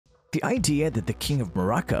The idea that the King of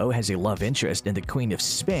Morocco has a love interest in the Queen of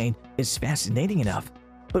Spain is fascinating enough,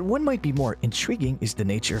 but what might be more intriguing is the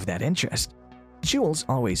nature of that interest. Jewels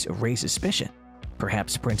always raise suspicion.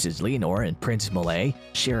 Perhaps Princess Leonor and Prince Moulay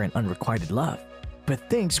share an unrequited love, but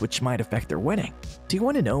things which might affect their wedding. Do you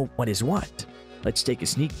want to know what is what? Let's take a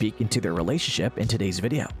sneak peek into their relationship in today's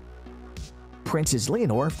video. Princess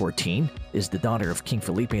Leonor, 14, is the daughter of King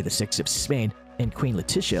Felipe VI of Spain and Queen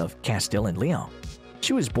Letizia of Castile and Leon.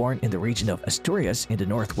 She was born in the region of Asturias in the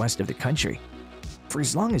northwest of the country. For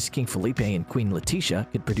as long as King Felipe and Queen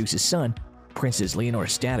Letizia could produce a son, Princess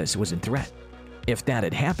Leonor's status was in threat. If that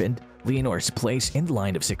had happened, Leonor's place in the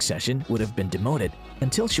line of succession would have been demoted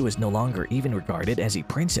until she was no longer even regarded as a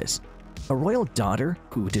princess. A royal daughter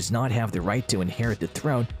who does not have the right to inherit the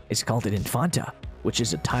throne is called an infanta, which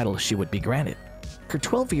is a title she would be granted. Her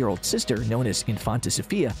 12-year-old sister, known as Infanta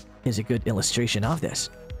Sofia, is a good illustration of this.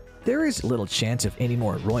 There is little chance of any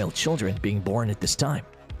more royal children being born at this time.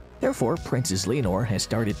 Therefore, Princess Leonor has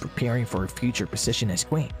started preparing for her future position as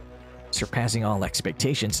queen. Surpassing all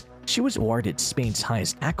expectations, she was awarded Spain's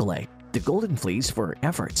highest accolade, the Golden Fleece, for her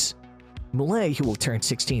efforts. Moulay, who will turn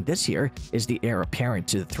 16 this year, is the heir apparent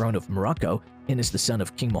to the throne of Morocco and is the son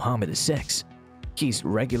of King Mohammed VI. He's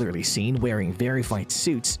regularly seen wearing verified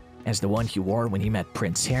suits, as the one he wore when he met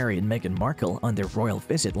Prince Harry and Meghan Markle on their royal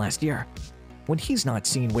visit last year. When he's not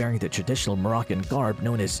seen wearing the traditional Moroccan garb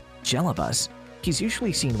known as jalabas, he's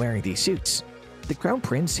usually seen wearing these suits. The Crown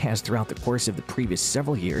Prince has, throughout the course of the previous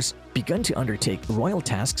several years, begun to undertake royal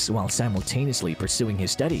tasks while simultaneously pursuing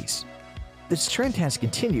his studies. This trend has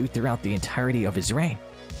continued throughout the entirety of his reign.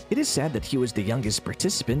 It is said that he was the youngest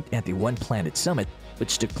participant at the One Planet Summit,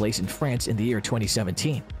 which took place in France in the year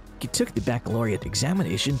 2017. He took the baccalaureate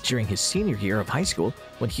examination during his senior year of high school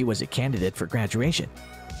when he was a candidate for graduation.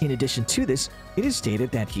 In addition to this, it is stated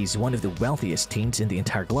that he's one of the wealthiest teens in the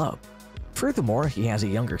entire globe. Furthermore, he has a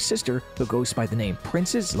younger sister who goes by the name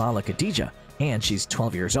Princess Lala Khadija, and she's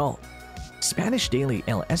 12 years old. Spanish daily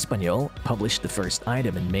El Español published the first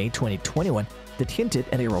item in May 2021 that hinted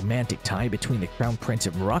at a romantic tie between the Crown Prince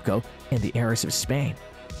of Morocco and the heiress of Spain.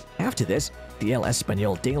 After this, the El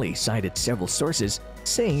Español daily cited several sources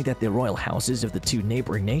saying that the royal houses of the two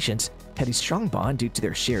neighboring nations had a strong bond due to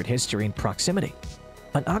their shared history and proximity.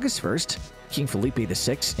 On August 1st, King Felipe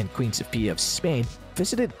VI and Queen Sofia of Spain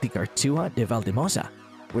visited the Gartua de Valdemosa.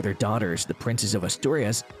 With their daughters, the Princess of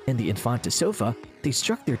Asturias and the Infanta Sofa, they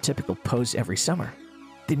struck their typical pose every summer.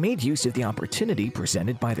 They made use of the opportunity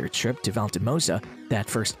presented by their trip to Valdemosa that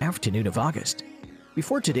first afternoon of August.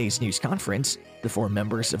 Before today's news conference, the four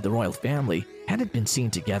members of the royal family hadn't been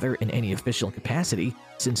seen together in any official capacity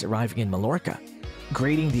since arriving in Mallorca.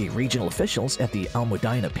 Greeting the regional officials at the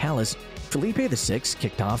Almudena Palace, Felipe VI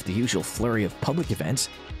kicked off the usual flurry of public events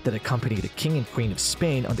that accompany the King and Queen of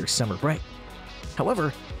Spain on their summer break.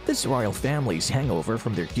 However, this royal family's hangover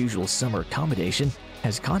from their usual summer accommodation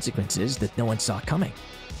has consequences that no one saw coming.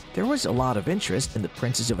 There was a lot of interest in the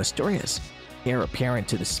Princess of Asturias, heir apparent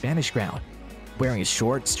to the Spanish crown. Wearing a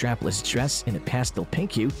short, strapless dress in a pastel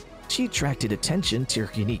pink hue, she attracted attention to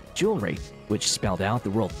her unique jewelry, which spelled out the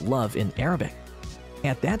word love in Arabic.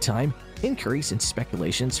 At that time, inquiries and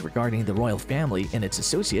speculations regarding the royal family and its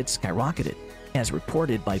associates skyrocketed, as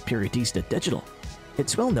reported by Periodista Digital.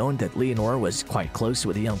 It's well known that Leonor was quite close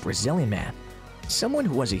with a young Brazilian man, someone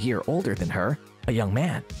who was a year older than her, a young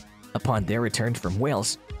man. Upon their return from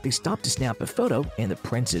Wales, they stopped to snap a photo and the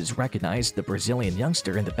princes recognized the Brazilian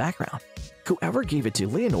youngster in the background. Whoever gave it to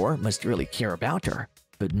Leonor must really care about her,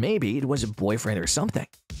 but maybe it was a boyfriend or something.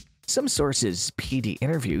 Some sources PD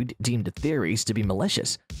interviewed deemed the theories to be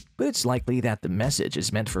malicious, but it's likely that the message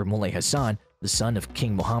is meant for Moulay Hassan, the son of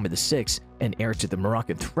King Mohammed VI and heir to the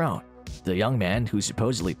Moroccan throne, the young man who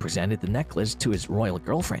supposedly presented the necklace to his royal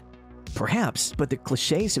girlfriend. Perhaps, but the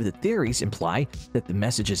cliches of the theories imply that the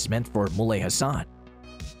message is meant for Moulay Hassan.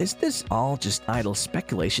 Is this all just idle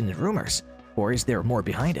speculation and rumors, or is there more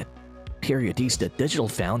behind it? Periodista Digital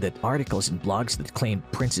found that articles and blogs that claimed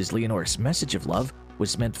Princess Leonor's message of love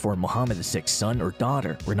was meant for Mohammed VI's son or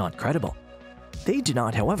daughter were not credible. They do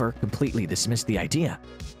not, however, completely dismiss the idea.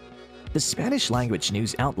 The Spanish-language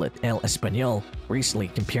news outlet El Español recently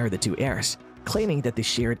compared the two heirs, claiming that they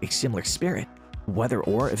shared a similar spirit. Whether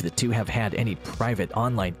or if the two have had any private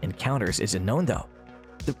online encounters is unknown though.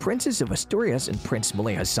 The Princess of Asturias and Prince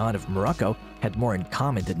Moulay Hassan of Morocco had more in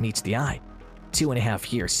common than meets the eye.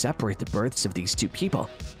 2.5 years separate the births of these two people,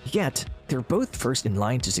 yet they're both first in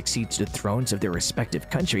line to succeed to the thrones of their respective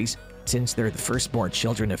countries since they're the firstborn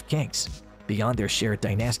children of kings. Beyond their shared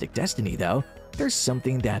dynastic destiny though, there's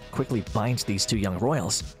something that quickly binds these two young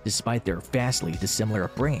royals despite their vastly dissimilar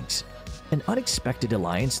upbringings. an unexpected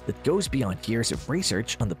alliance that goes beyond years of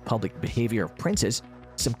research on the public behavior of princes,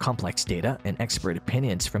 some complex data, and expert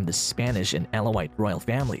opinions from the Spanish and Alawite royal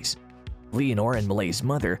families. Leonor and Moulay's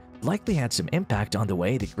mother likely had some impact on the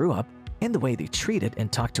way they grew up and the way they treated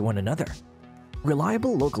and talked to one another.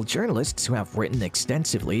 Reliable local journalists who have written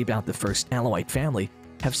extensively about the first Alawite family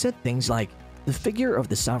have said things like, the figure of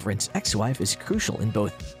the sovereign's ex-wife is crucial in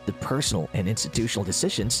both the personal and institutional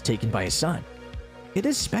decisions taken by his son. It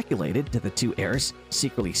is speculated that the two heirs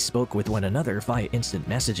secretly spoke with one another via instant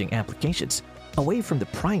messaging applications, away from the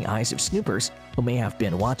prying eyes of snoopers who may have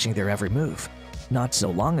been watching their every move. Not so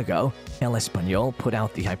long ago, El Español put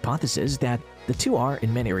out the hypothesis that the two are,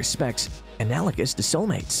 in many respects, analogous to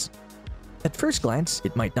soulmates. At first glance,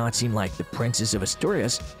 it might not seem like the Princess of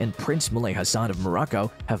Asturias and Prince Moulay Hassan of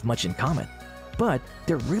Morocco have much in common, but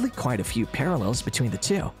there are really quite a few parallels between the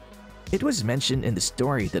two. It was mentioned in the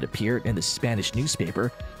story that appeared in the Spanish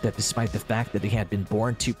newspaper that despite the fact that they had been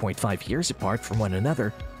born 2.5 years apart from one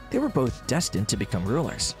another, they were both destined to become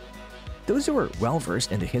rulers. Those who are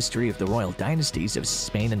well-versed in the history of the royal dynasties of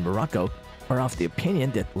Spain and Morocco are of the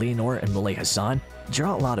opinion that Leonor and Moulay Hassan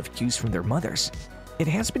draw a lot of cues from their mothers. It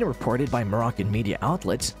has been reported by Moroccan media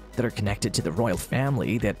outlets that are connected to the royal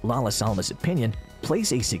family that Lala Salma's opinion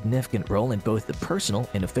plays a significant role in both the personal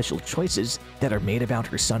and official choices that are made about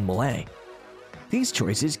her son Moulay. These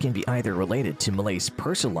choices can be either related to Moulay's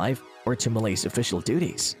personal life or to Moulay's official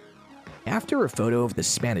duties. After a photo of the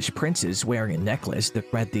Spanish princess wearing a necklace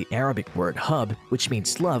that read the Arabic word hub, which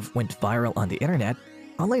means love, went viral on the internet,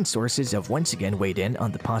 online sources have once again weighed in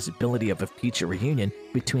on the possibility of a future reunion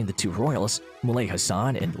between the two royals, Moulay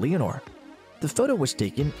Hassan and Leonor. The photo was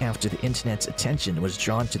taken after the internet's attention was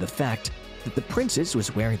drawn to the fact that the princess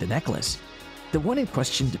was wearing the necklace. The one in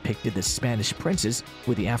question depicted the Spanish princess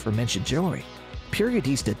with the aforementioned jewelry.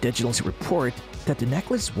 Periodista Digital's report that the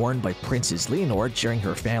necklace worn by Princess Leonor during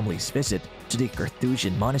her family's visit to the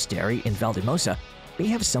Carthusian monastery in Valdemosa may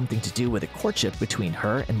have something to do with a courtship between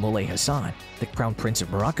her and Moulay Hassan, the Crown Prince of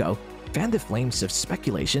Morocco, fanned the flames of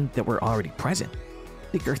speculation that were already present.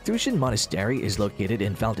 The Carthusian monastery is located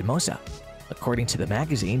in Valdemosa. According to the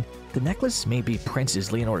magazine, the necklace may be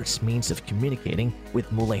Princess Leonor's means of communicating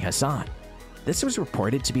with Moulay Hassan. This was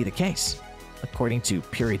reported to be the case. According to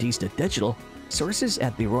Periodista Digital, sources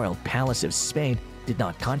at the Royal Palace of Spain did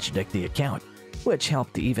not contradict the account, which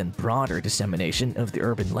helped the even broader dissemination of the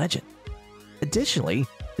urban legend. Additionally,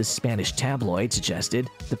 the Spanish tabloid suggested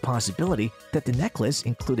the possibility that the necklace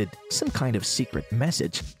included some kind of secret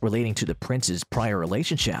message relating to the prince's prior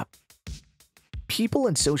relationship. People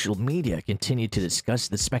in social media continued to discuss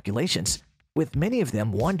the speculations, with many of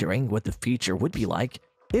them wondering what the future would be like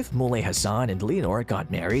if Moulay Hassan and Leonor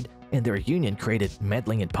got married and their union created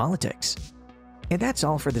meddling in politics. And that's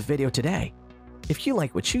all for the video today. If you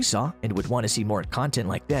like what you saw and would want to see more content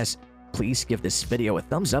like this, please give this video a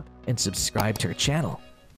thumbs up and subscribe to our channel.